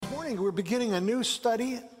morning we're beginning a new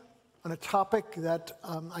study on a topic that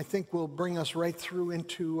I think will bring us right through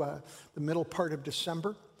into the middle part of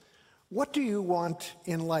December. What do you want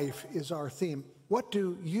in life is our theme. What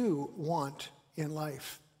do you want in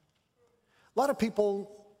life? A lot of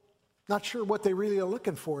people not sure what they really are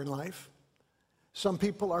looking for in life. Some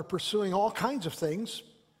people are pursuing all kinds of things: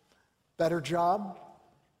 better job,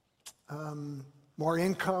 more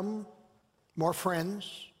income, more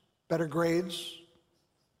friends, better grades,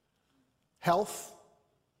 health.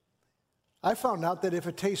 I found out that if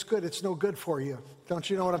it tastes good, it's no good for you. Don't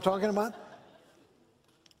you know what I'm talking about?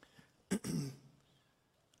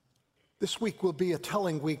 This week will be a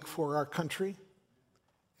telling week for our country,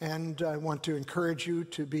 and I want to encourage you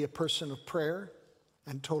to be a person of prayer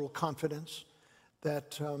and total confidence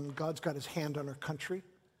that God's got his hand on our country.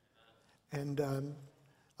 And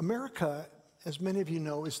America, as many of you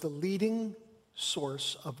know, is the leading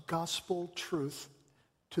source of gospel truth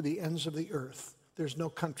to the ends of the earth. There's no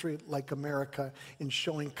country like America in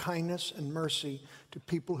showing kindness and mercy to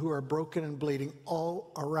people who are broken and bleeding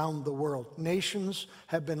all around the world. Nations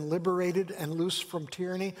have been liberated and loosed from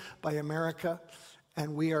tyranny by America,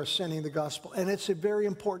 and we are sending the gospel. And it's a very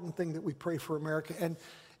important thing that we pray for America. And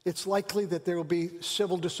it's likely that there will be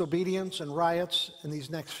civil disobedience and riots in these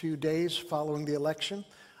next few days following the election.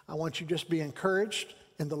 I want you to just be encouraged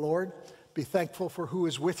in the Lord. Be thankful for who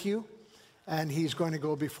is with you, and he's going to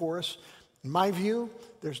go before us. In my view,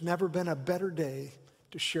 there's never been a better day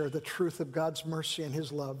to share the truth of God's mercy and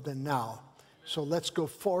his love than now. So let's go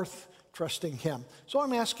forth trusting him. So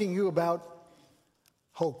I'm asking you about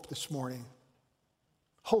hope this morning.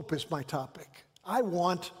 Hope is my topic. I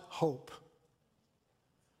want hope.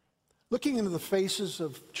 Looking into the faces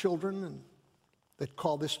of children that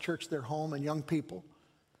call this church their home, and young people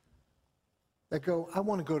that go, I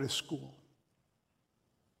want to go to school.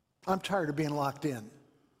 I'm tired of being locked in.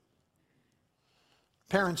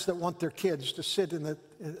 Parents that want their kids to sit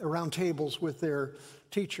around tables with their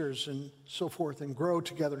teachers and so forth and grow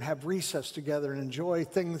together and have recess together and enjoy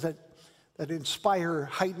things that inspire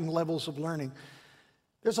heightened levels of learning.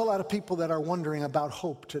 There's a lot of people that are wondering about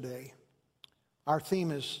hope today. Our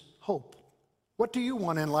theme is hope. What do you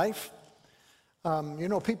want in life?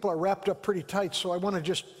 People are wrapped up pretty tight, so I want to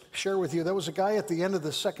just share with you. There was a guy at the end of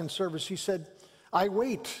the second service. He said, I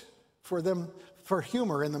wait for them for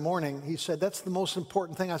humor in the morning. He said, that's the most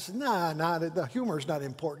important thing. I said, the humor's not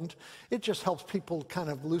important. It just helps people kind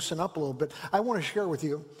of loosen up a little bit. I want to share with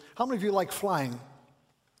you, how many of you like flying?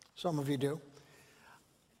 Some of you do.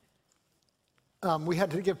 We had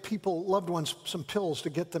to give loved ones, some pills to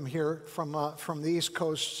get them here from the East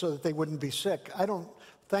Coast so that they wouldn't be sick.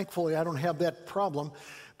 Thankfully, I don't have that problem.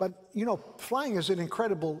 But, flying is an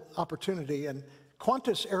incredible opportunity. And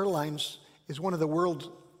Qantas Airlines is one of the world's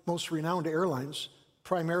most renowned airlines,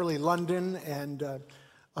 primarily London and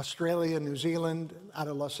Australia, New Zealand, out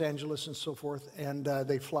of Los Angeles and so forth. And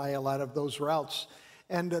they fly a lot of those routes.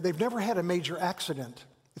 And they've never had a major accident.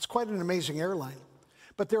 It's quite an amazing airline.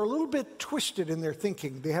 But they're a little bit twisted in their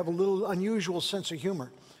thinking. They have a little unusual sense of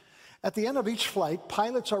humor. At the end of each flight,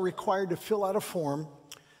 pilots are required to fill out a form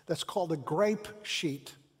that's called a gripe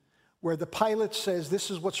sheet, where the pilot says this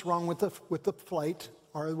is what's wrong with the flight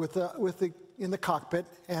or in the cockpit,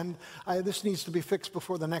 and this needs to be fixed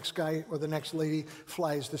before the next guy or the next lady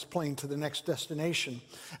flies this plane to the next destination.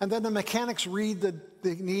 And then the mechanics read the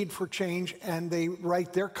need for change, and they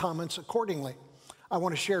write their comments accordingly. I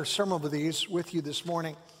want to share some of these with you this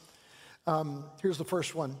morning. Here's the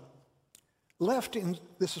first one.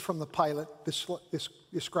 This is from the pilot,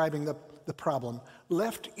 describing the problem.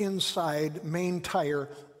 Left inside main tire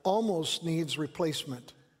almost needs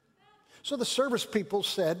replacement. So the service people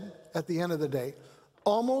said at the end of the day,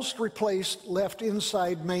 almost replaced left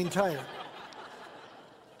inside main tire.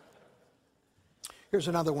 Here's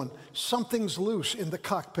another one. Something's loose in the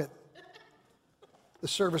cockpit. The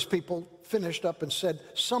service people finished up and said,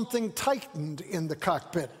 something tightened in the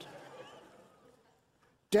cockpit.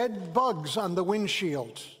 Dead bugs on the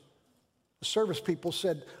windshield. The service people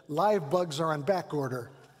said, live bugs are on back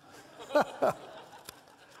order.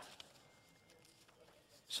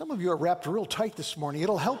 Some of you are wrapped real tight this morning.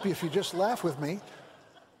 It'll help you if you just laugh with me.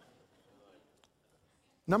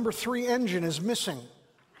 Number 3 engine is missing.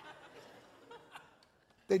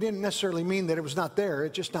 They didn't necessarily mean that it was not there.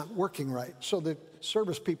 It's just not working right. So the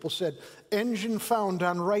service people said, engine found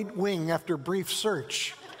on right wing after brief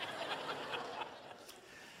search.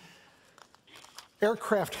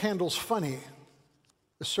 Aircraft handles funny.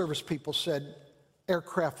 The service people said,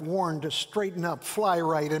 aircraft warned to straighten up, fly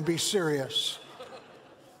right, and be serious.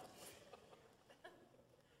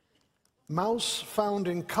 Mouse found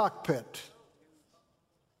in cockpit.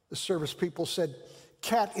 The service people said,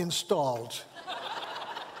 "Cat installed."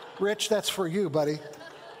 Rich, that's for you, buddy.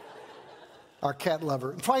 Our cat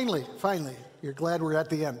lover. And finally, you're glad we're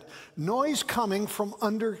at the end. Noise coming from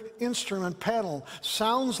under instrument panel.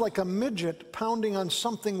 Sounds like a midget pounding on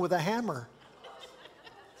something with a hammer.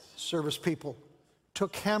 Service people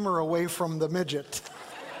took hammer away from the midget.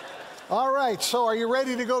 All right, so are you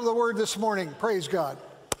ready to go to the Word this morning? Praise God.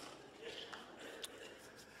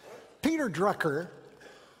 Peter Drucker,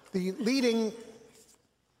 the leading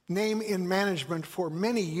name in management for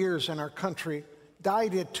many years in our country,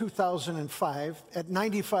 died in 2005 at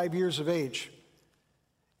 95 years of age.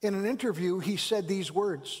 In an interview, he said these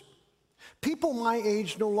words: "People my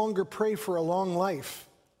age no longer pray for a long life.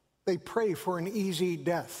 They pray for an easy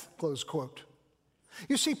death," close quote.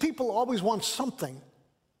 You see, people always want something.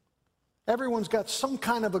 Everyone's got some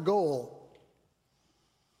kind of a goal.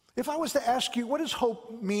 If I was to ask you, what does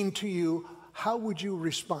hope mean to you, how would you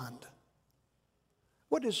respond?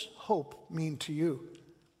 What does hope mean to you?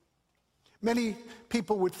 Many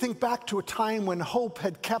people would think back to a time when hope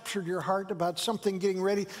had captured your heart about something getting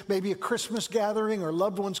ready, maybe a Christmas gathering or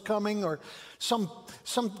loved ones coming or some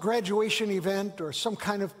graduation event or some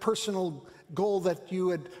kind of personal goal that you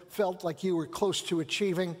had felt like you were close to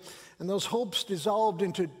achieving. And those hopes dissolved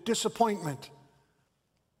into disappointment.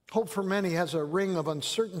 Hope for many has a ring of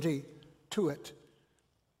uncertainty to it.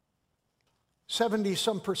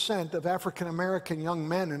 70% of African American young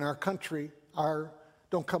men in our country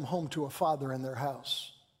don't come home to a father in their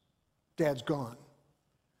house. Dad's gone.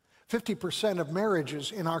 50% of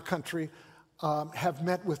marriages in our country have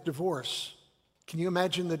met with divorce. Can you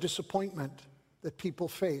imagine the disappointment that people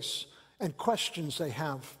face and questions they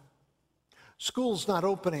have? Schools not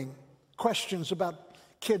opening, questions about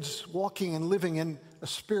kids walking and living in a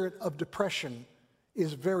spirit of depression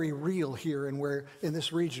is very real here in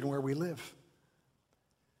this region where we live.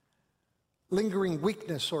 Lingering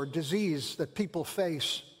weakness or disease that people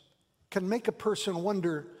face can make a person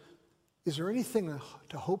wonder, is there anything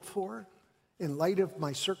to hope for in light of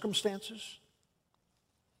my circumstances?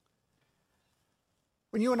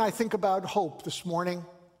 When you and I think about hope this morning,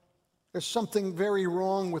 there's something very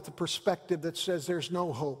wrong with the perspective that says there's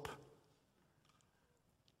no hope.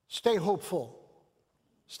 Stay hopeful.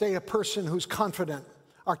 Stay a person who's confident.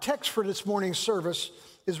 Our text for this morning's service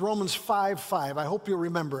is Romans 5:5. I hope you'll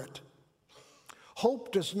remember it.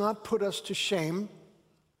 Hope does not put us to shame.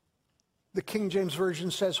 The King James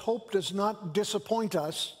Version says, hope does not disappoint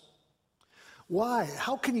us. Why?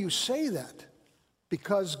 How can you say that?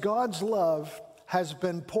 Because God's love has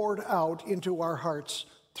been poured out into our hearts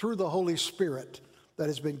through the Holy Spirit that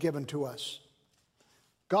has been given to us.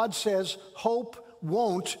 God says, hope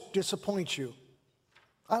won't disappoint you.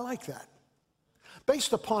 I like that.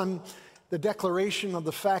 Based upon the declaration of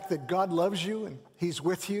the fact that God loves you and He's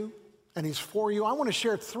with you, and He's for you, I want to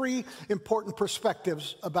share three important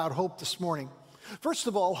perspectives about hope this morning. First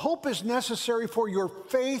of all, hope is necessary for your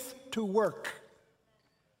faith to work.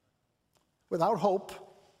 Without hope,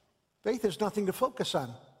 faith is nothing to focus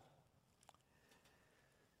on.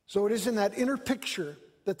 So it is in that inner picture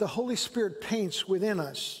that the Holy Spirit paints within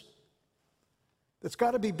us that's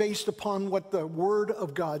got to be based upon what the Word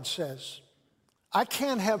of God says. I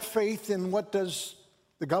can't have faith in what does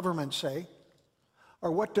the government say,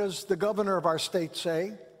 or what does the governor of our state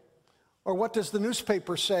say? Or what does the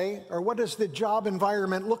newspaper say? Or what does the job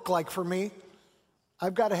environment look like for me?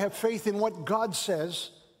 I've got to have faith in what God says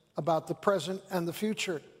about the present and the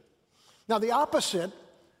future. Now, the opposite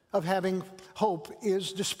of having hope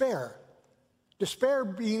is despair. Despair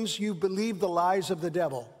means you believe the lies of the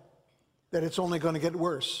devil, that it's only going to get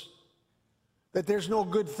worse, that there's no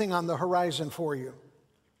good thing on the horizon for you.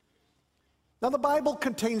 Now, the Bible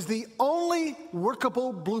contains the only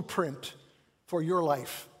workable blueprint for your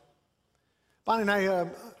life. Bonnie and I,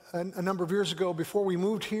 a number of years ago, before we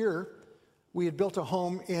moved here, we had built a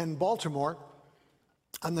home in Baltimore,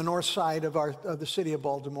 on the north side of the city of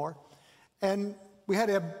Baltimore, and we had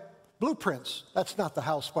to have blueprints. That's not the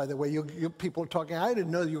house, by the way. You people are talking, I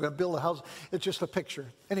didn't know you were going to build a house. It's just a picture.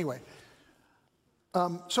 Anyway,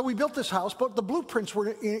 so we built this house, but the blueprints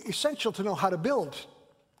were essential to know how to build.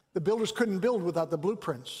 The builders couldn't build without the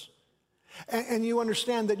blueprints. And you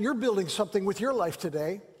understand that you're building something with your life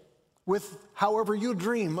today, with however you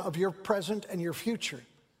dream of your present and your future.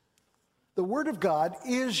 The Word of God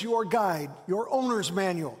is your guide, your owner's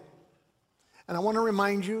manual. And I want to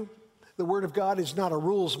remind you, the Word of God is not a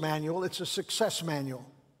rules manual, it's a success manual.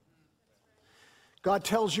 God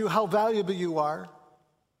tells you how valuable you are.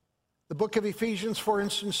 The book of Ephesians, for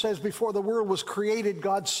instance, says before the world was created,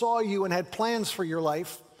 God saw you and had plans for your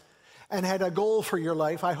life. and had a goal for your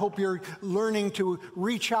life. I hope you're learning to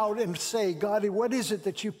reach out and say, God, what is it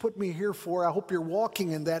that you put me here for? I hope you're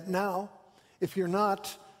walking in that now. If you're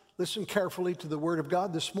not, listen carefully to the Word of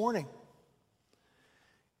God this morning.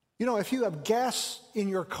 You know, if you have gas in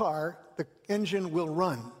your car, the engine will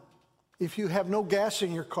run. If you have no gas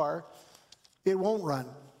in your car, it won't run.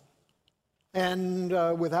 And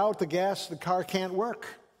without the gas, the car can't work.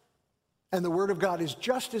 And the Word of God is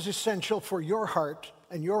just as essential for your heart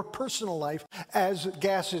and your personal life as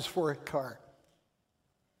gas is for a car.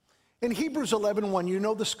 In Hebrews 11:1, you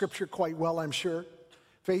know the scripture quite well, I'm sure.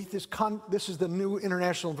 Faith is, this is the New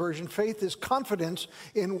International Version, faith is confidence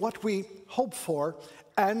in what we hope for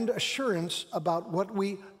and assurance about what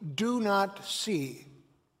we do not see.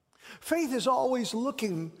 Faith is always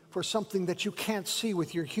looking for something that you can't see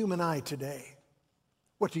with your human eye today.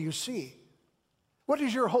 What do you see? What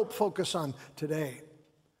does your hope focus on today?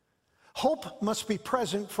 Hope must be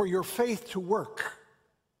present for your faith to work.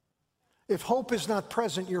 If hope is not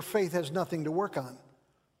present, your faith has nothing to work on.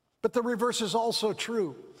 But the reverse is also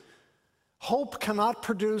true. Hope cannot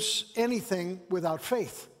produce anything without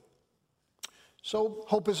faith. So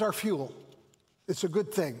hope is our fuel. It's a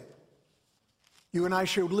good thing. You and I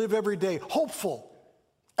should live every day hopeful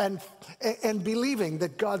and believing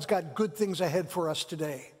that God's got good things ahead for us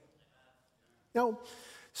today. Now,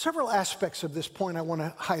 several aspects of this point I want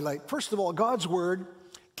to highlight. First of all, God's word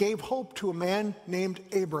gave hope to a man named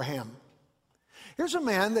Abraham. Here's a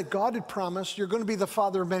man that God had promised, you're going to be the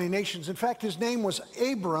father of many nations. In fact, his name was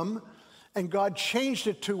Abram, and God changed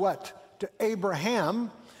it to what? To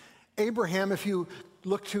Abraham. Abraham, if you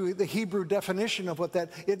look to the Hebrew definition of what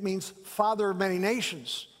that, it means father of many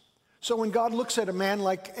nations. So when God looks at a man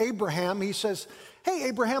like Abraham, he says, hey,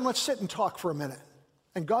 Abraham, let's sit and talk for a minute.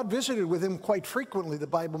 And God visited with him quite frequently. The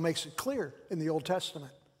Bible makes it clear in the Old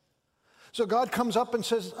Testament. So God comes up and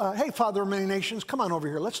says, hey, father of many nations, come on over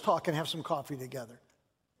here. Let's talk and have some coffee together.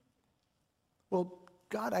 Well,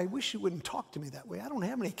 God, I wish you wouldn't talk to me that way. I don't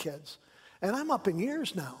have any kids. And I'm up in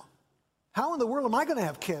years now. How in the world am I going to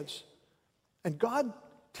have kids? And God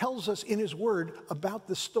tells us in his word about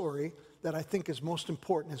the story that I think is most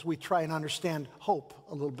important as we try and understand hope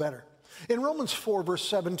a little better. In Romans 4, verse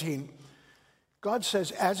 17, God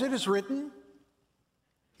says, as it is written,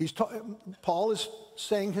 Paul is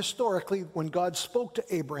saying historically when God spoke to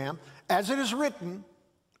Abraham, as it is written,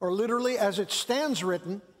 or literally as it stands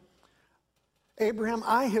written, Abraham,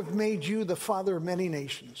 I have made you the father of many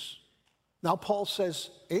nations. Now Paul says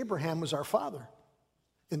Abraham was our father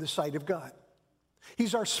in the sight of God.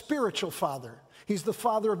 He's our spiritual father. He's the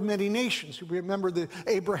father of many nations. You remember the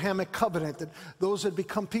Abrahamic covenant, that those that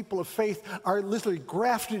become people of faith are literally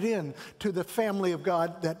grafted in to the family of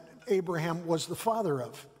God that Abraham was the father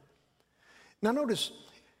of. Now notice,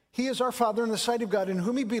 he is our father in the sight of God, in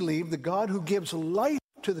whom he believed, the God who gives life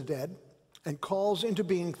to the dead and calls into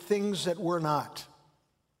being things that were not.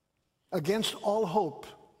 Against all hope.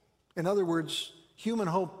 In other words, human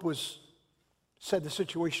hope said the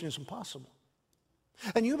situation is impossible.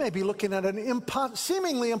 And you may be looking at an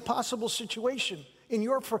seemingly impossible situation in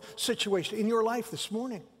your life this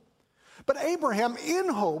morning. But Abraham, in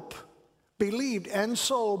hope, believed and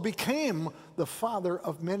so became the father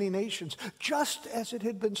of many nations, just as it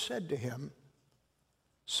had been said to him,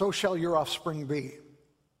 so shall your offspring be.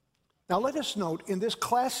 Now let us note in this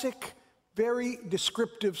classic, very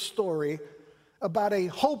descriptive story about a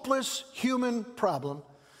hopeless human problem,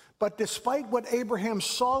 but despite what Abraham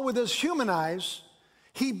saw with his human eyes,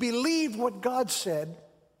 he believed what God said,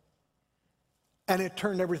 and it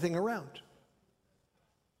turned everything around.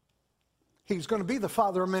 He's going to be the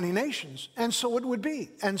father of many nations, and so it would be,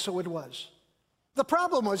 and so it was. The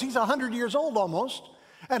problem was he's 100 years old almost,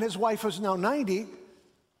 and his wife is now 90.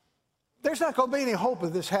 There's not going to be any hope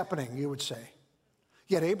of this happening, you would say.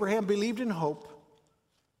 Yet Abraham believed in hope,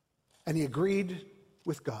 and he agreed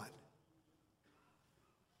with God.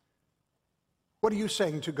 What are you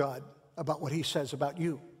saying to God about what he says about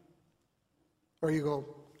you? Or you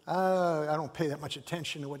go, I don't pay that much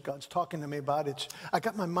attention to what God's talking to me about. I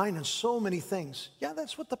got my mind on so many things. Yeah,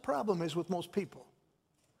 that's what the problem is with most people.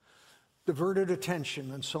 Diverted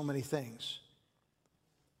attention on so many things.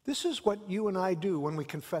 This is what you and I do when we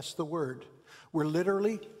confess the word. We're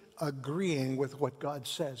literally agreeing with what God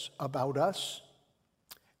says about us.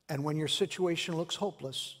 And when your situation looks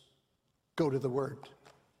hopeless, go to the word.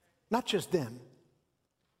 Not just then,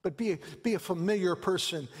 but be a familiar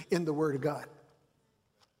person in the word of God.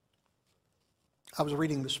 I was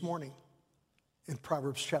reading this morning in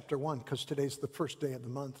Proverbs chapter 1, because today's the first day of the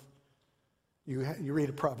month. You read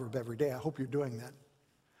a proverb every day. I hope you're doing that.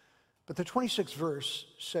 But the 26th verse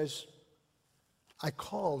says, I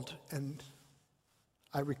called and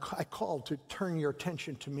I called to turn your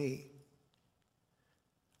attention to me.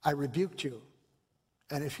 I rebuked you,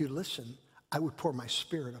 and if you listen, I would pour my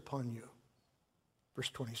Spirit upon you. Verse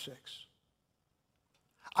 26.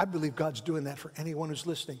 I believe God's doing that for anyone who's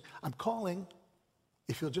listening. I'm calling.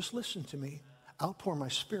 If you'll just listen to me, I'll pour my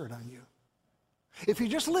Spirit on you. If you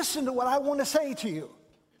just listen to what I want to say to you.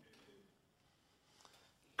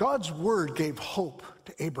 God's word gave hope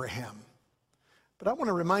to Abraham. But I want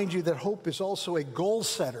to remind you that hope is also a goal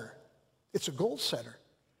setter. It's a goal setter.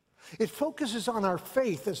 It focuses on our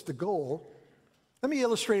faith as the goal. Let me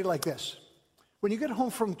illustrate it like this. When you get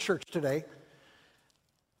home from church today,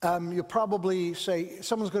 you'll probably say,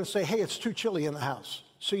 someone's going to say, hey, it's too chilly in the house.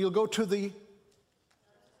 So you'll go to the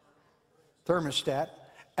thermostat,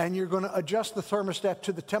 and you're going to adjust the thermostat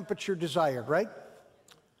to the temperature desired, right?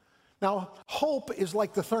 Now, hope is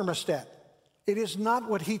like the thermostat. It is not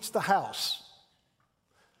what heats the house.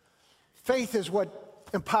 Faith is what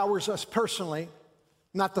empowers us personally,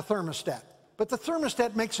 not the thermostat. But the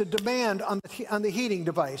thermostat makes a demand on the heating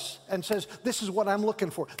device and says, this is what I'm looking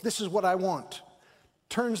for. This is what I want.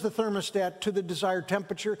 Turns the thermostat to the desired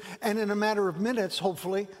temperature, and in a matter of minutes,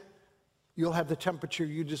 hopefully, you'll have the temperature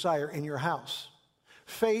you desire in your house.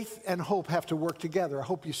 Faith and hope have to work together. I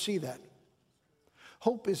hope you see that.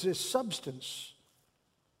 Hope is a substance.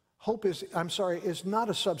 Hope is not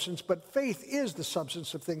a substance, but faith is the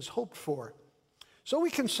substance of things hoped for. So we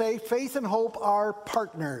can say faith and hope are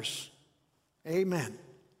partners. Amen.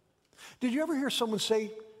 Did you ever hear someone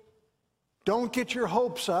say, don't get your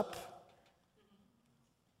hopes up?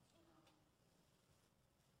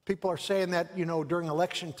 People are saying that, during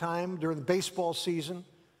election time, during the baseball season.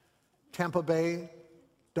 Tampa Bay,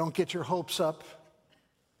 don't get your hopes up.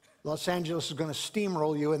 Los Angeles is going to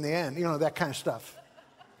steamroll you in the end, that kind of stuff.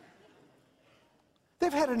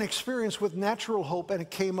 They've had an experience with natural hope and it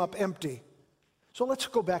came up empty. So let's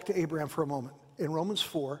go back to Abraham for a moment. In Romans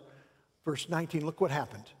 4, verse 19, look what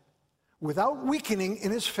happened. Without weakening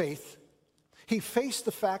in his faith, he faced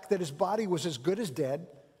the fact that his body was as good as dead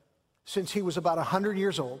since he was about 100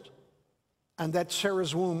 years old, and that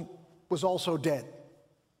Sarah's womb was also dead.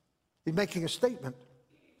 He's making a statement.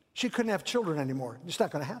 She couldn't have children anymore. It's not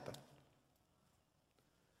going to happen.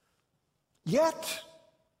 Yet,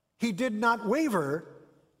 he did not waver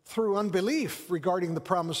through unbelief regarding the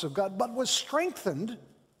promise of God, but was strengthened.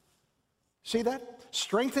 See that?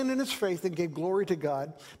 Strengthened in his faith and gave glory to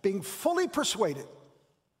God, being fully persuaded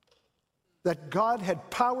that God had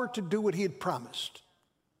power to do what he had promised.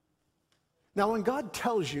 Now, when God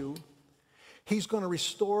tells you he's going to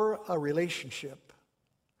restore a relationship,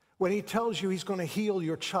 when he tells you he's going to heal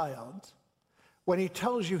your child, when he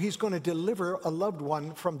tells you he's going to deliver a loved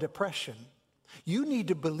one from depression, you need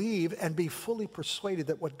to believe and be fully persuaded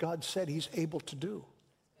that what God said he's able to do.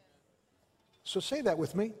 So say that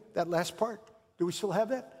with me, that last part. Do we still have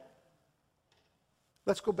that?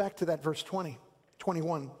 Let's go back to that verse 20,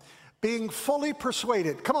 21. Being fully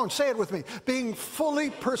persuaded, come on, say it with me. Being fully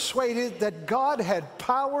persuaded that God had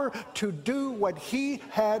power to do what he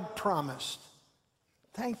had promised.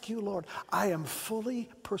 Thank you, Lord. I am fully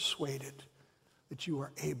persuaded that you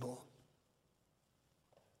are able.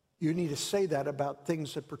 You need to say that about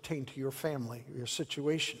things that pertain to your family, your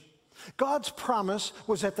situation. God's promise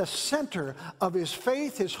was at the center of his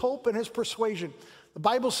faith, his hope, and his persuasion. The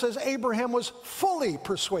Bible says Abraham was fully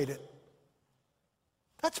persuaded.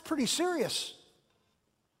 That's pretty serious.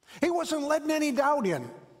 He wasn't letting any doubt in.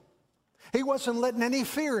 He wasn't letting any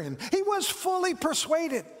fear in. He was fully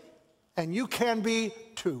persuaded. And you can be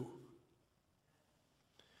too.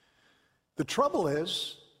 The trouble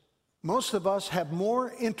is, most of us have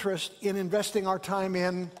more interest in investing our time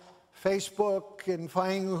in Facebook and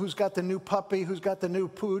finding who's got the new puppy, who's got the new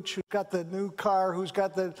pooch, who's got the new car, who's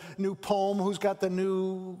got the new poem, who's got the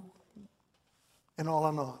new, and on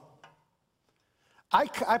and on.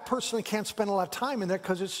 I personally can't spend a lot of time in there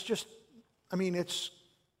because it's just,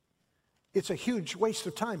 it's a huge waste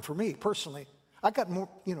of time for me personally. I got more,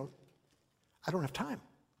 I don't have time.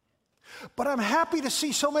 But I'm happy to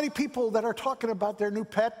see so many people that are talking about their new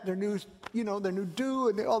pet, their new, their new do,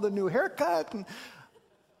 and all the new haircut. And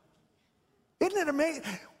isn't it amazing?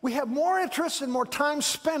 We have more interest and more time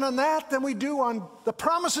spent on that than we do on the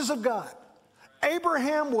promises of God.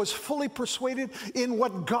 Abraham was fully persuaded in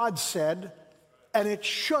what God said, and it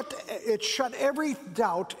shut every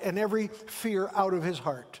doubt and every fear out of his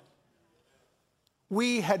heart.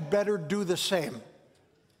 We had better do the same.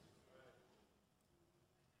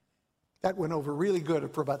 That went over really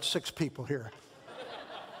good for about 6 people here.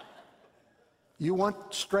 You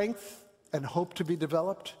want strength and hope to be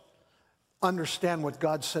developed? Understand what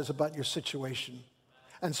God says about your situation.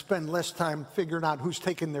 and spend less time figuring out who's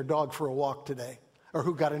taking their dog for a walk today, or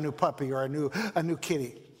who got a new puppy or a new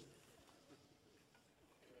kitty.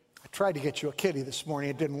 I tried to get you a kitty this morning.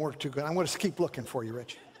 It didn't work too good. I'm going to keep looking for you,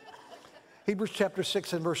 Rich. Hebrews chapter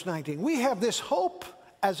 6 and verse 19. We have this hope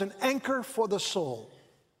as an anchor for the soul.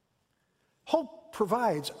 Hope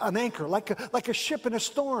provides an anchor, like a ship in a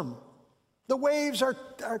storm. The waves are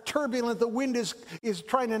turbulent. The wind is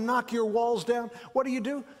trying to knock your walls down. What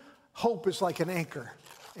do? Hope is like an anchor.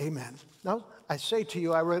 Amen. Now, I say to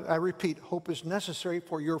you, I repeat, hope is necessary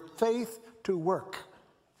for your faith to work.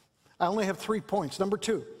 I only have 3 points. Number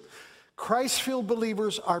 2, Christ-filled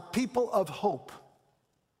believers are people of hope.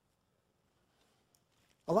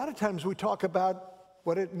 A lot of times we talk about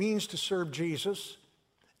what it means to serve Jesus,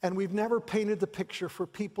 and we've never painted the picture for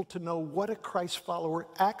people to know what a Christ follower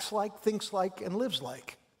acts like, thinks like, and lives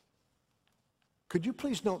like. Could you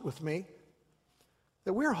please note with me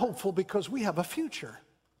that we're hopeful because we have a future?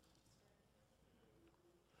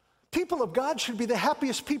 People of God should be the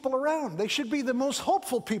happiest people around. They should be the most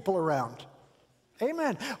hopeful people around.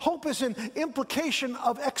 Amen. Hope is an implication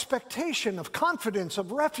of expectation, of confidence,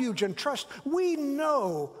 of refuge and trust. We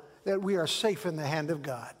know that we are safe in the hand of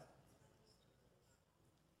God.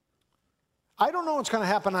 I don't know what's going to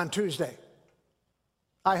happen on Tuesday.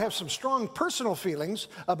 I have some strong personal feelings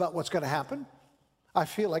about what's going to happen. I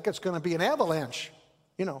feel like it's going to be an avalanche,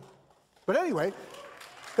 But anyway,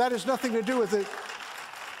 that has nothing to do with it.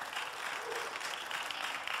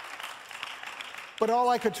 But all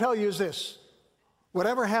I could tell you is this.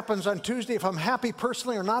 Whatever happens on Tuesday, if I'm happy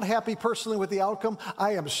personally or not happy personally with the outcome,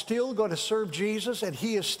 I am still going to serve Jesus, and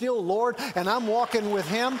he is still Lord, and I'm walking with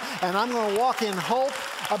him, and I'm going to walk in hope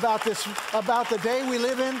about the day we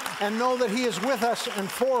live in, and know that he is with us and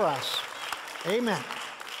for us. Amen.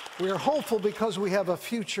 We are hopeful because we have a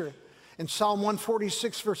future. In Psalm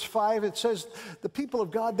 146, verse 5, it says, the people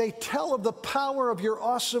of God, they tell of the power of your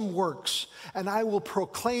awesome works, and I will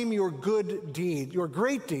proclaim your good deed, your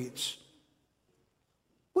great deeds.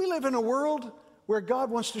 We live in a world where God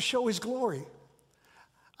wants to show his glory.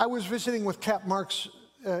 I was visiting with Cap Marks,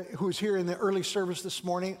 who was here in the early service this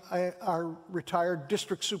morning, our retired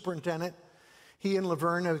district superintendent. He and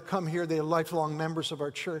Laverne have come here. They are lifelong members of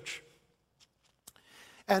our church.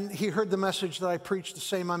 And he heard the message that I preached, the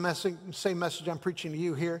same message I'm preaching to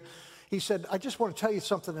you here. He said, I just want to tell you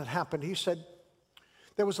something that happened. He said,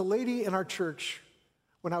 there was a lady in our church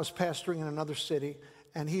when I was pastoring in another city,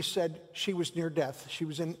 and he said she was near death. She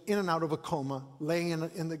was in and out of a coma, laying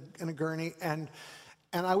in a gurney, and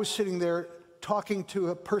I was sitting there talking to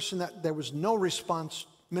a person that there was no response,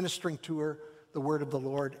 ministering to her the word of the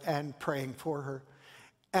Lord and praying for her.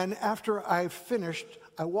 And after I finished,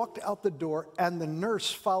 I walked out the door, and the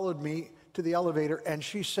nurse followed me to the elevator, and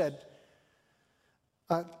she said,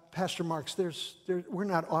 Pastor Marks, we're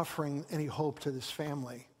not offering any hope to this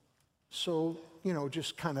family. So,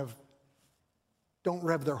 just kind of don't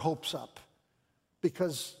rev their hopes up,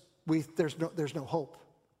 because there's no hope.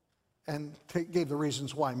 And gave the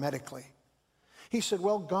reasons why medically. He said,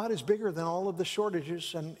 well, God is bigger than all of the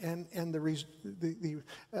shortages and the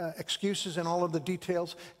excuses and all of the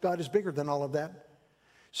details. God is bigger than all of that.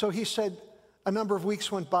 So he said, a number of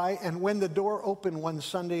weeks went by, and when the door opened one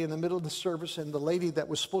Sunday in the middle of the service, and the lady that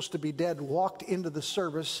was supposed to be dead walked into the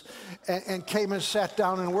service and came and sat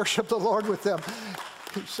down and worshiped the Lord with them,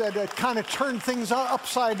 he said it kind of turned things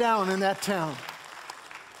upside down in that town.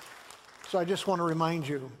 So I just want to remind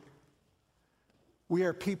you, we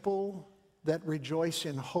are people that rejoice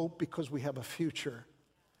in hope because we have a future.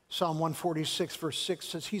 Psalm 146, verse 6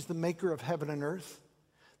 says, he's the maker of heaven and earth,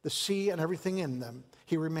 the sea and everything in them.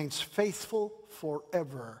 He remains faithful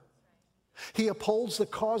forever. He upholds the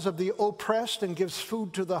cause of the oppressed and gives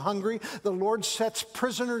food to the hungry. The Lord sets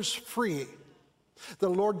prisoners free. The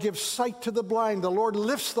Lord gives sight to the blind. The Lord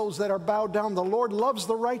lifts those that are bowed down. The Lord loves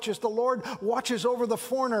the righteous. The Lord watches over the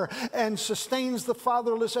foreigner and sustains the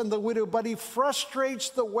fatherless and the widow, but he frustrates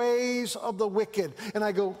the ways of the wicked. And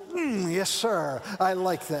I go, yes, sir, I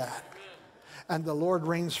like that. And the Lord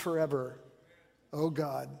reigns forever. O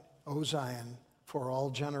God, O Zion, for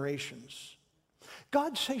all generations.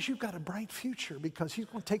 God says you've got a bright future because he's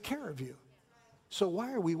going to take care of you. So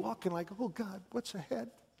why are we walking like, oh God, what's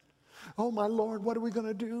ahead? Oh, my Lord, what are we going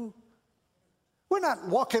to do? We're not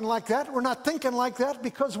walking like that. We're not thinking like that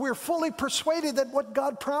because we're fully persuaded that what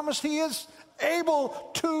God promised, he is able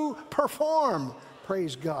to perform.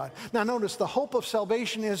 Praise God. Now, notice the hope of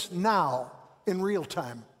salvation is now, in real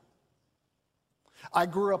time. I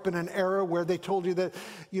grew up in an era where they told you that,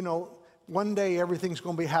 one day everything's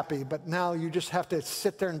going to be happy, but now you just have to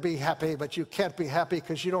sit there and be happy, but you can't be happy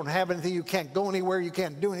because you don't have anything, you can't go anywhere, you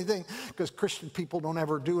can't do anything, because Christian people don't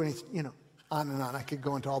ever do anything, you know, on and on. I could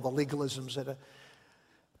go into all the legalisms that,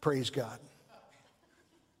 praise God.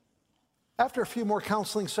 After a few more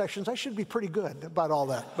counseling sessions, I should be pretty good about all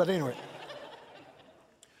that. But anyway,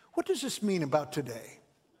 what does this mean about today?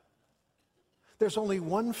 There's only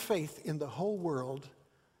one faith in the whole world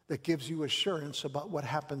that gives you assurance about what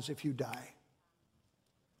happens if you die.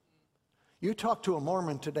 You talk to a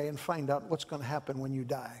Mormon today and find out what's going to happen when you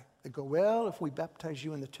die. They go, well, if we baptize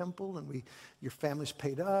you in the temple and your family's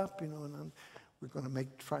paid up, you know, and we're going to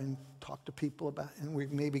try and talk to people about it, and we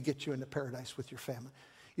maybe get you into paradise with your family.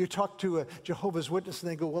 You talk to a Jehovah's Witness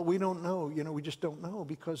and they go, well, we don't know, you know, we just don't know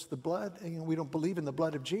because the blood, you know, we don't believe in the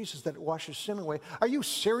blood of Jesus that it washes sin away. Are you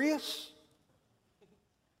serious?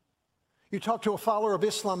 You talk to a follower of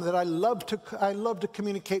Islam that I love to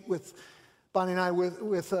communicate with, Bonnie and I,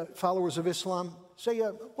 with followers of Islam. Say,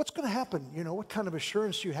 what's going to happen? You know, what kind of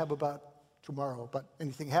assurance do you have about tomorrow? About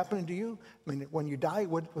anything happening to you? I mean, when you die,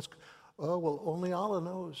 oh, well, only Allah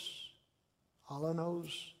knows. Allah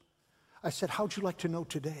knows. I said, how'd you like to know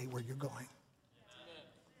today where you're going?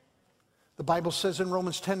 The Bible says in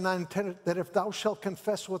Romans 10:9 that if thou shalt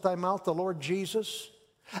confess with thy mouth the Lord Jesus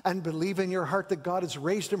and believe in your heart that God has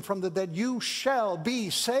raised him from the dead, you shall be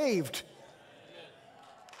saved.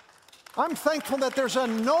 I'm thankful that there's a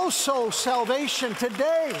no-so salvation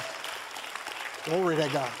today. Glory to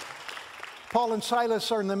God. Paul and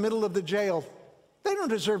Silas are in the middle of the jail. They don't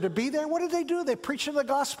deserve to be there. What did they do? They preached the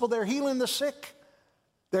gospel. They're healing the sick.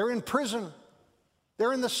 They're in prison.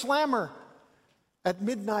 They're in the slammer at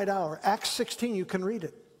midnight hour. Acts 16, you can read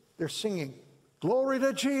it. They're singing, glory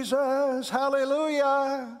to Jesus,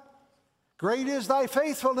 hallelujah. Great is thy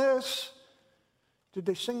faithfulness. Did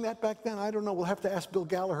they sing that back then? I don't know. We'll have to ask Bill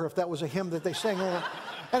Gallagher if that was a hymn that they sang.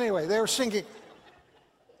 Anyway, they were singing.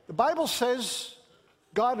 The Bible says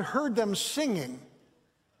God heard them singing.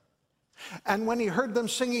 And when he heard them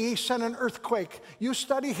singing, he sent an earthquake. You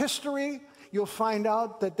study history, you'll find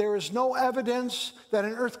out that there is no evidence that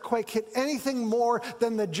an earthquake hit anything more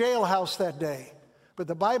than the jailhouse that day. But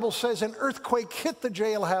the Bible says an earthquake hit the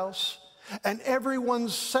jailhouse, and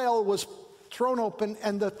everyone's cell was thrown open,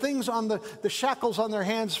 and the things on the shackles on their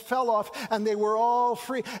hands fell off, and they were all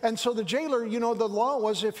free. And so the jailer, you know, the law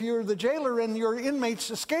was if you're the jailer and your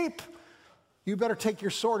inmates escape, you better take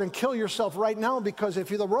your sword and kill yourself right now, because if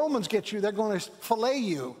the Romans get you, they're going to fillet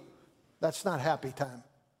you. That's not happy time.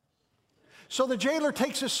 So the jailer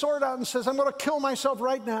takes his sword out and says, I'm going to kill myself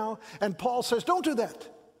right now. And Paul says, don't do that.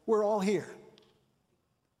 We're all here.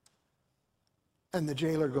 And the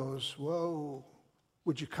jailer goes, whoa,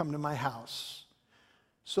 would you come to my house?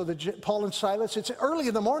 So Paul and Silas, it's early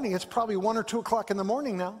in the morning. It's probably 1 or 2 o'clock in the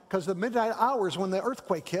morning now, because the midnight hours when the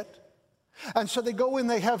earthquake hit. And so they go in,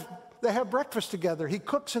 they have breakfast together. He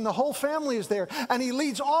cooks and the whole family is there. And he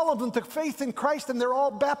leads all of them to faith in Christ, and they're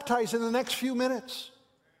all baptized in the next few minutes.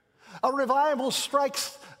 A revival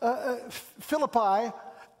strikes Philippi,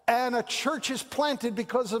 and a church is planted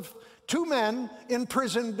because of 2 men in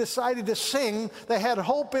prison decided to sing. They had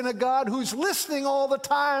hope in a God who's listening all the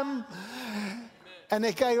time. And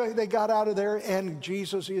they got out of there, and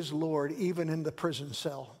Jesus is Lord, even in the prison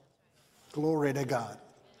cell. Glory to God.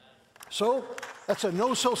 So that's a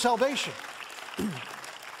no-so salvation.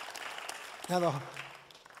 Now,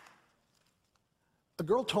 a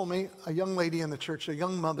girl told me, a young lady in the church, a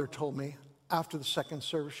young mother told me after the second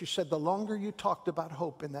service, she said, the longer you talked about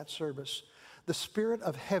hope in that service, the spirit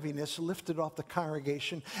of heaviness lifted off the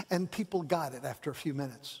congregation, and people got it after a few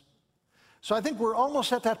minutes. So I think we're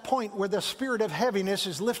almost at that point where the spirit of heaviness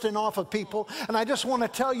is lifting off of people. And I just want to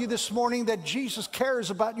tell you this morning that Jesus cares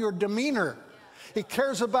about your demeanor. He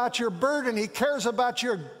cares about your burden. He cares about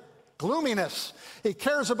your gloominess. He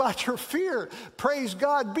cares about your fear. Praise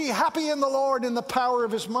God. Be happy in the Lord in the power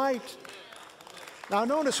of his might. Now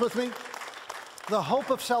notice with me, the hope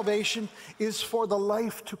of salvation is for the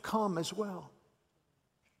life to come as well.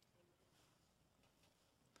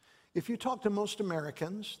 If you talk to most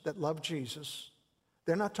Americans that love Jesus,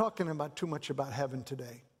 they're not talking about too much about heaven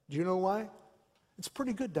today. Do you know why? It's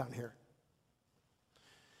pretty good down here.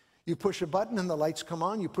 You push a button and the lights come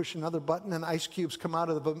on. You push another button and ice cubes come out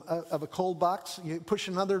of a cold box. You push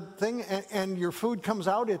another thing and your food comes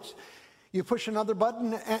out. You push another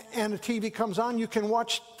button and a TV comes on. You can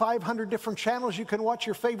watch 500 different channels. You can watch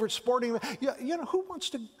your favorite sporting. You know, who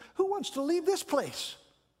wants to leave this place?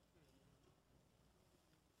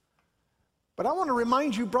 But I want to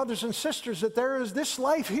remind you, brothers and sisters, that this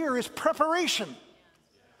life here is preparation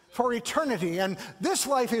for eternity. And this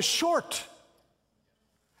life is short.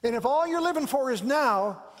 And if all you're living for is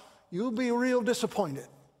now, you'll be real disappointed.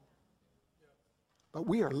 But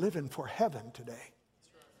we are living for heaven today.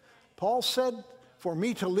 Paul said, for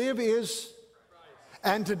me to live is,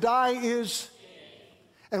 and to die is,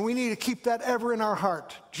 and we need to keep that ever in our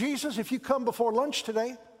heart. Jesus, if you come before lunch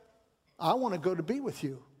today, I want to go to be with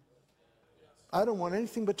you. I don't want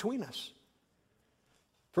anything between us.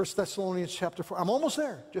 1 Thessalonians chapter 4. I'm almost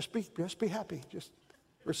there. Just be happy.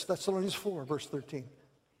 1 Thessalonians 4, verse 13.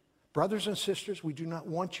 Brothers and sisters, we do not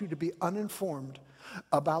want you to be uninformed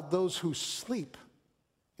about those who sleep.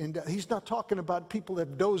 And he's not talking about people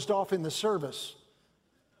that dozed off in the service.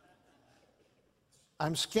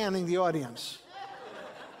 I'm scanning the audience.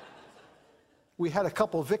 We had a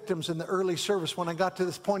couple of victims in the early service. When I got to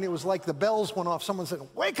this point, it was like the bells went off. Someone said,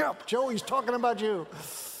 wake up, Joe, he's talking about you.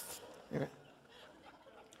 Anyway.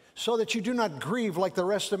 So that you do not grieve like the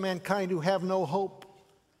rest of mankind who have no hope.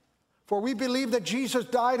 For we believe that Jesus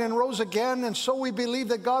died and rose again, and so we believe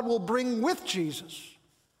that God will bring with Jesus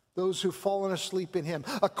those who've fallen asleep in him.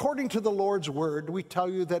 According to the Lord's word, we tell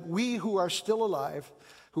you that we who are still alive,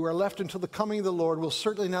 who are left until the coming of the Lord, will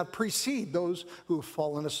certainly not precede those who have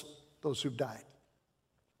fallen asleep, those who've died.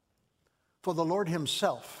 For the Lord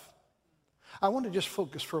himself, I want to just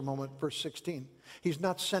focus for a moment, verse 16. He's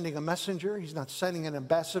not sending a messenger. He's not sending an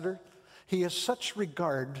ambassador. He has such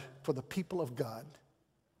regard for the people of God.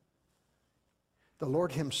 The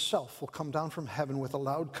Lord himself will come down from heaven with a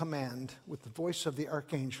loud command, with the voice of the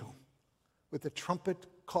archangel, with the trumpet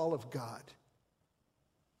call of God.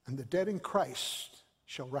 And the dead in Christ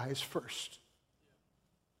shall rise first.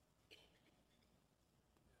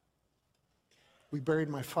 We buried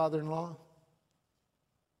my father-in-law.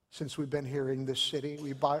 Since we've been here in this city,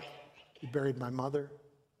 we buried my mother,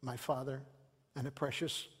 my father, and a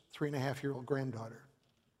precious 3.5-year-old granddaughter.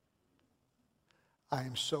 I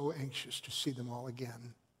am so anxious to see them all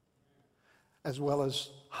again, as well as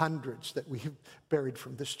hundreds that we've buried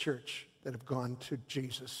from this church that have gone to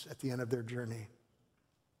Jesus at the end of their journey.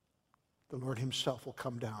 The Lord himself will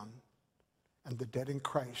come down, and the dead in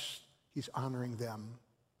Christ, he's honoring them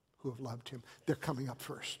who have loved him. They're coming up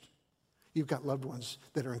first. You've got loved ones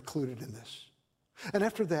that are included in this. And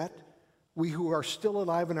after that, we who are still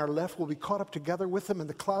alive and are left will be caught up together with them in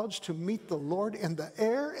the clouds to meet the Lord in the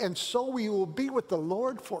air, and so we will be with the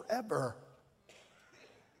Lord forever.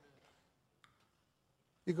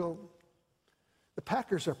 You go, the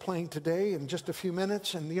Packers are playing today in just a few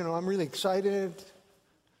minutes, and I'm really excited.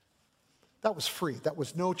 That was free. That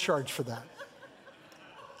was no charge for that.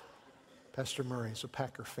 Pastor Murray is a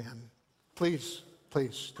Packer fan. Please,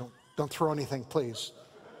 don't throw anything, please.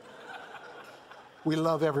 We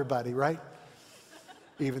love everybody, right?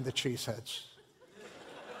 Even the cheeseheads.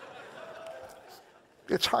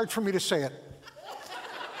 It's hard for me to say it,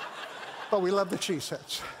 but we love the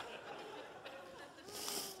cheeseheads.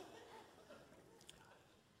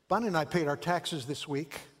 Bonnie and I paid our taxes this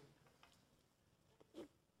week.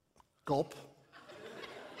 Gulp.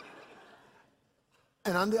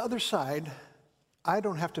 And on the other side, I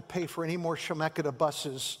don't have to pay for any more Chemeketa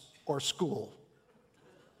buses or school.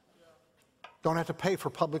 Don't have to pay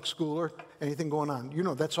for public school or anything going on.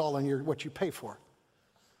 That's all in what you pay for.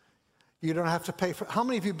 You don't have to pay for. How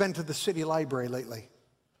many of you have been to the city library lately?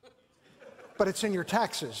 But it's in your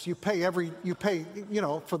taxes. You pay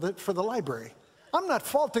for the library. I'm not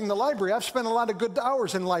faulting the library. I've spent a lot of good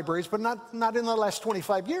hours in libraries, but not in the last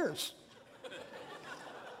 25 years.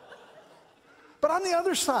 But on the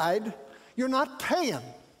other side, you're not paying.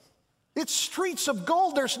 It's streets of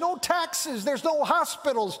gold. There's no taxes. There's no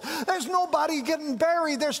hospitals. There's nobody getting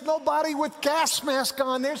buried. There's nobody with gas mask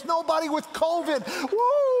on. There's nobody with COVID.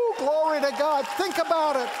 Woo! Glory to God. Think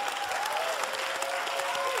about it.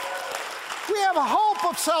 We have a hope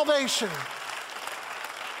of salvation.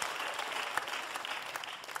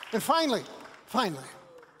 And finally,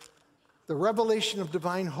 the revelation of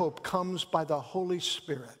divine hope comes by the Holy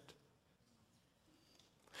Spirit.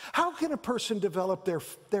 How can a person develop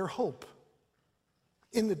their hope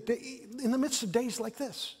in the midst of days like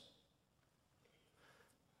this?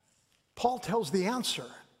 Paul tells the answer.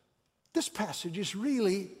 This passage is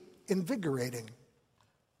really invigorating.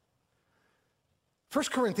 1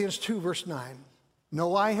 Corinthians 2, verse 9.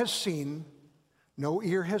 No eye has seen, no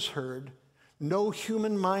ear has heard, no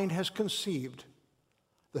human mind has conceived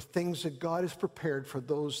the things that God has prepared for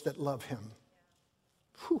those that love him.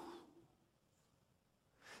 Whew.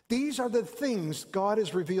 These are the things God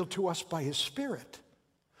has revealed to us by his Spirit.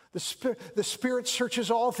 The Spirit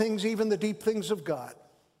searches all things, even the deep things of God.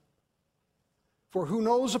 For who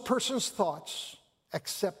knows a person's thoughts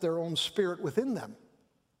except their own spirit within them?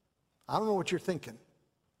 I don't know what you're thinking.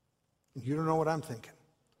 You don't know what I'm thinking.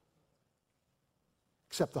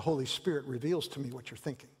 except the Holy Spirit reveals to me what you're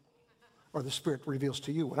thinking, or the Spirit reveals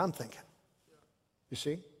to you what I'm thinking. You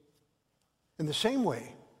see? In the same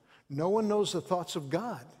way, no one knows the thoughts of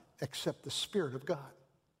God except the Spirit of God.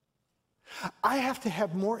 I have to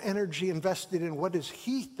have more energy invested in what does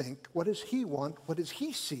he think, what does he want, what does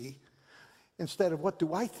he see, instead of what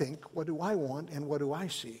do I think, what do I want, and what do I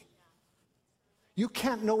see. You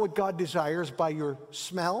can't know what God desires by your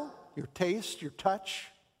smell, your taste, your touch,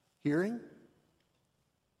 hearing.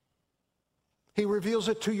 He reveals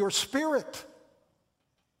it to your spirit.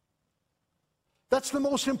 That's the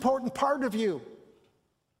most important part of you.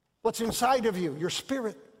 What's inside of you, your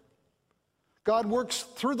spirit. God works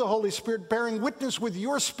through the Holy Spirit, bearing witness with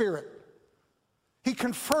your spirit. He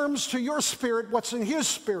confirms to your spirit what's in his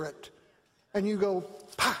spirit. And you go,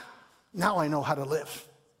 now I know how to live.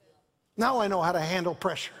 Now I know how to handle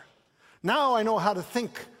pressure. Now I know how to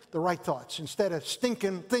think the right thoughts instead of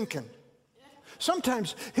stinking thinking.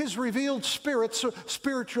 Sometimes his revealed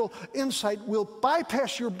spiritual insight will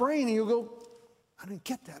bypass your brain and you'll go, I didn't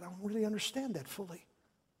get that. I don't really understand that fully.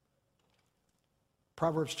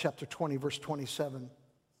 Proverbs chapter 20, verse 27.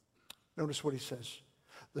 Notice what he says.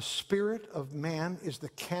 The spirit of man is the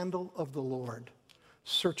candle of the Lord,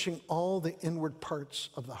 searching all the inward parts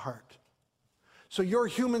of the heart. So your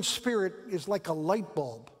human spirit is like a light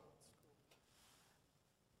bulb,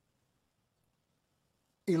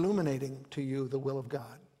 illuminating to you the will of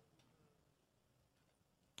God.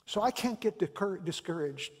 So I can't get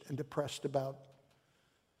discouraged and depressed about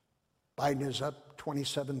Biden is up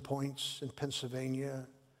 27 points in Pennsylvania.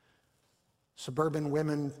 Suburban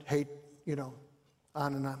women hate,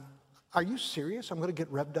 on and on. Are you serious? I'm going to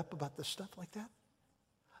get revved up about this stuff like that?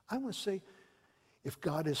 I want to say, if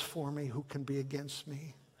God is for me, who can be against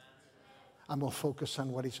me? I'm going to focus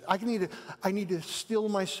on what he's. I need to still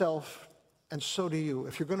myself, and so do you.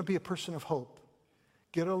 If you're going to be a person of hope,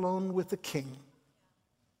 get alone with the King.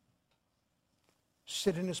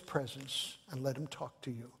 Sit in his presence and let him talk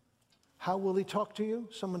to you. How will he talk to you?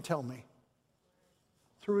 Someone tell me.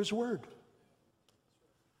 Through his word.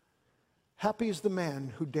 Happy is the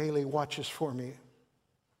man who daily watches for me.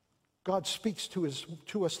 God speaks to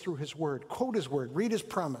us through his word. Quote his word. Read his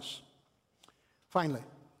promise. Finally.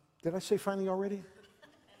 Did I say finally already?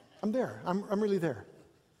 I'm there. I'm really there.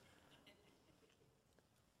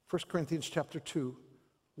 1 Corinthians chapter 2.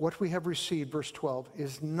 What we have received, verse 12,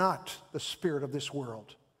 is not the spirit of this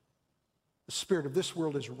world. The spirit of this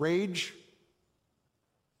world is rage,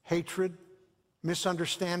 hatred,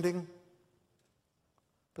 misunderstanding.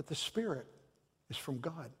 But the Spirit is from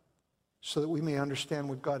God, so that we may understand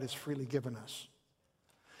what God has freely given us.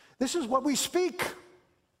 This is what we speak.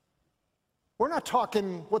 We're not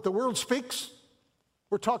talking what the world speaks.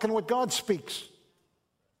 We're talking what God speaks.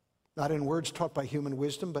 Not in words taught by human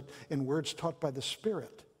wisdom, but in words taught by the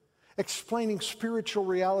Spirit. Explaining spiritual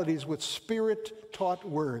realities with Spirit-taught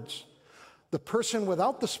words. The person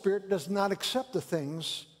without the Spirit does not accept the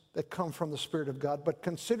things that come from the Spirit of God, but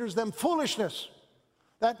considers them foolishness.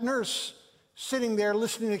 That nurse sitting there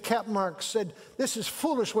listening to Cap Marks said, this is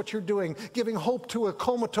foolish what you're doing, giving hope to a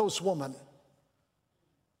comatose woman.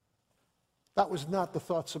 That was not the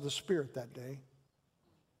thoughts of the Spirit that day.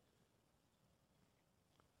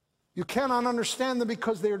 You cannot understand them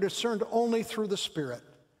because they are discerned only through the Spirit.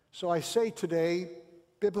 So I say today,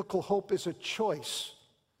 biblical hope is a choice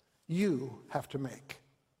you have to make.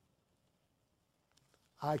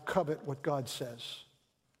 I covet what God says.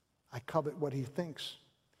 I covet what he thinks.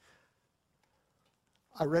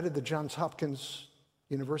 I read at the Johns Hopkins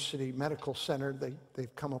University Medical Center,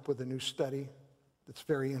 they've come up with a new study that's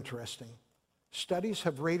very interesting. Studies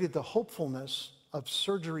have rated the hopefulness of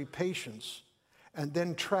surgery patients and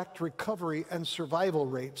then tracked recovery and survival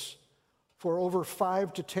rates for over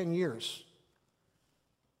 5 to 10 years.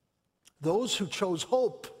 Those who chose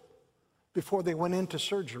hope before they went into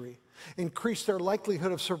surgery increased their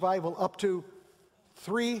likelihood of survival up to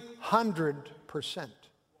 300%.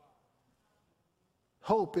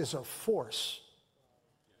 Hope is a force.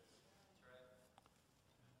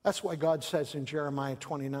 That's why God says in Jeremiah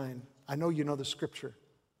 29, I know you know the scripture,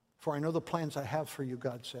 for I know the plans I have for you,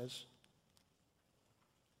 God says.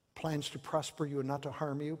 Plans to prosper you and not to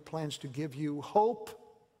harm you, plans to give you hope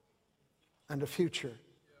and a future.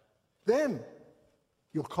 Then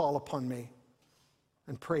you'll call upon me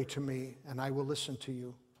and pray to me, and I will listen to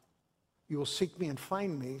you. You will seek me and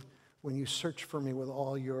find me when you search for me with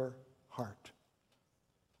all your heart.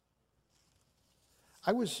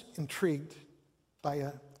 I was intrigued by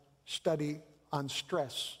a study on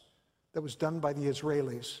stress that was done by the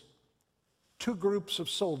Israelis. 2 groups of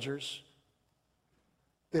soldiers,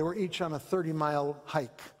 they were each on a 30-mile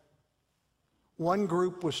hike. One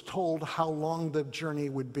group was told how long the journey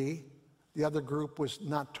would be. The other group was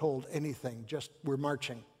not told anything, just we're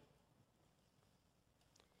marching.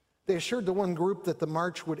 They assured the one group that the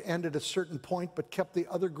march would end at a certain point, but kept the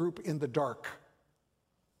other group in the dark.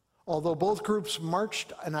 Although both groups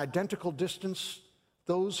marched an identical distance,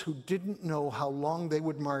 those who didn't know how long they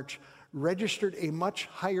would march registered a much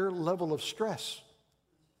higher level of stress.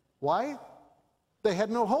 Why? They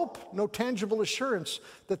had no hope, no tangible assurance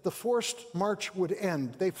that the forced march would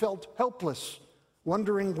end. They felt helpless,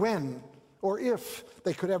 wondering when or if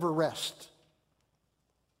they could ever rest.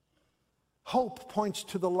 Hope points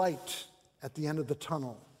to the light at the end of the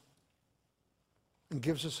tunnel and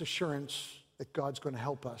gives us assurance that God's going to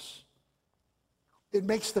help us. It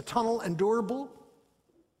makes the tunnel endurable,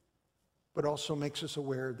 but also makes us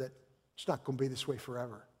aware that it's not going to be this way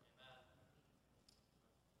forever.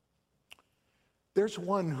 There's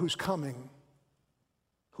one who's coming,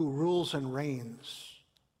 who rules and reigns.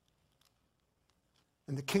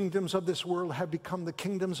 And the kingdoms of this world have become the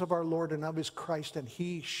kingdoms of our Lord and of his Christ, and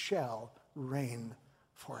he shall reign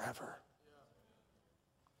forever.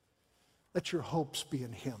 Let your hopes be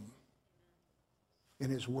in him, in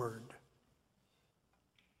his word.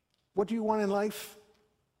 What do you want in life?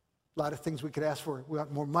 A lot of things we could ask for. We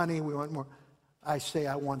want more money, we want more. I say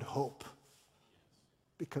I want hope,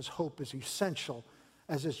 because hope is essential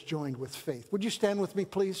as it's joined with faith. Would you stand with me,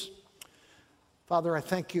 please? Father, I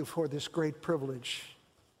thank you for this great privilege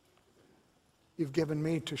you've given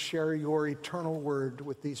me to share your eternal word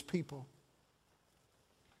with these people.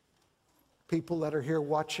 People that are here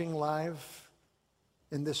watching live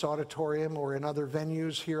in this auditorium or in other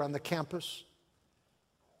venues here on the campus,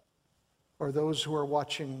 or those who are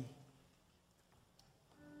watching.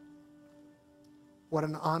 What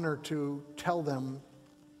an honor to tell them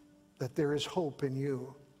that there is hope in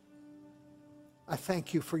you. I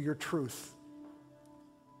thank you for your truth.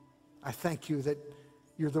 I thank you that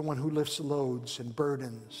you're the one who lifts loads and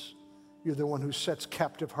burdens. You're the one who sets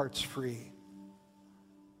captive hearts free.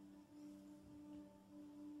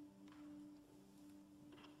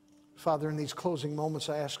 Father, in these closing moments,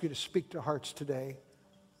 I ask you to speak to hearts today.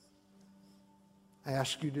 I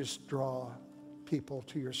ask you to just draw people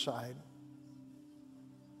to your side.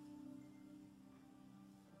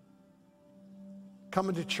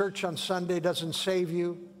 Coming to church on Sunday doesn't save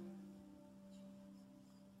you.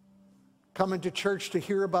 Coming to church to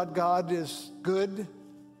hear about God is good,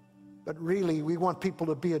 but really we want people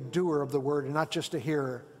to be a doer of the word and not just a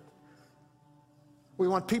hearer. We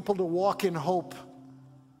want people to walk in hope.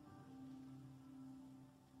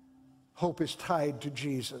 Hope is tied to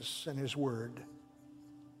Jesus and his word.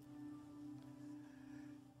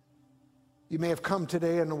 You may have come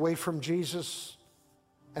today and away from Jesus,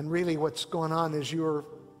 and really what's going on is you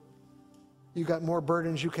got more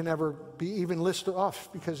burdens you can ever be even listed off,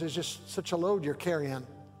 because there's just such a load you're carrying.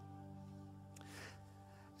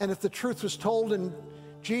 And if the truth was told and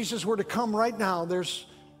Jesus were to come right now,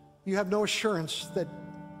 you have no assurance that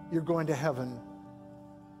you're going to heaven.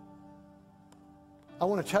 I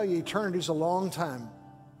want to tell you, eternity is a long time.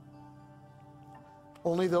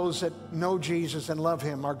 Only those that know Jesus and love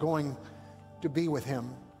him are going to be with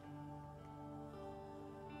him.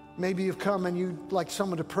 Maybe you've come and you'd like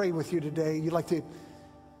someone to pray with you today. You'd like to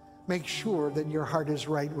make sure that your heart is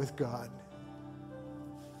right with God.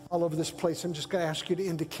 All over this place, I'm just going to ask you to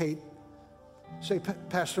indicate. Say,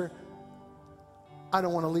 Pastor, I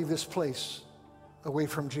don't want to leave this place away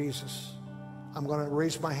from Jesus. I'm going to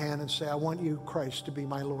raise my hand and say, I want you, Christ, to be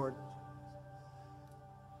my Lord.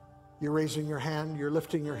 You're raising your hand. You're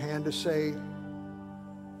lifting your hand to say,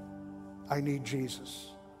 I need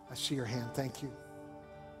Jesus. I see your hand. Thank you.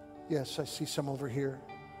 Yes, I see some over here.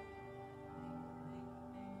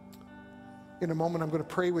 In a moment, I'm going to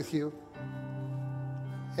pray with you.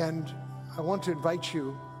 And I want to invite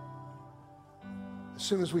you, as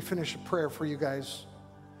soon as we finish a prayer for you guys,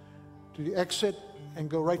 to exit and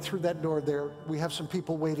go right through that door there. We have some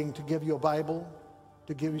people waiting to give you a Bible,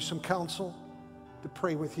 to give you some counsel, to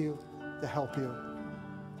pray with you, to help you.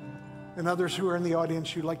 And others who are in the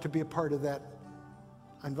audience, you'd like to be a part of that,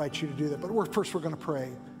 I invite you to do that. But first we're going to pray.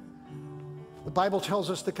 The Bible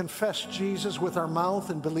tells us to confess Jesus with our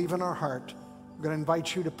mouth and believe in our heart. I'm going to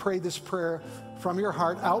invite you to pray this prayer from your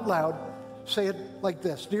heart out loud. Say it like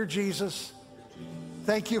this. Dear Jesus,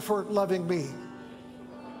 thank you for loving me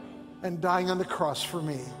and dying on the cross for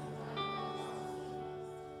me.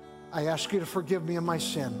 I ask you to forgive me of my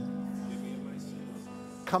sin.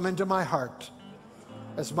 Come into my heart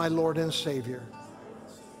as my Lord and Savior.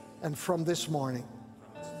 And from this morning,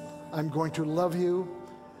 I'm going to love you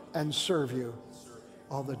and serve you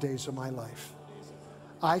all the days of my life.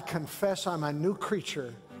 I confess I'm a new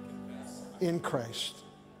creature in Christ.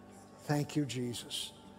 Thank you, Jesus.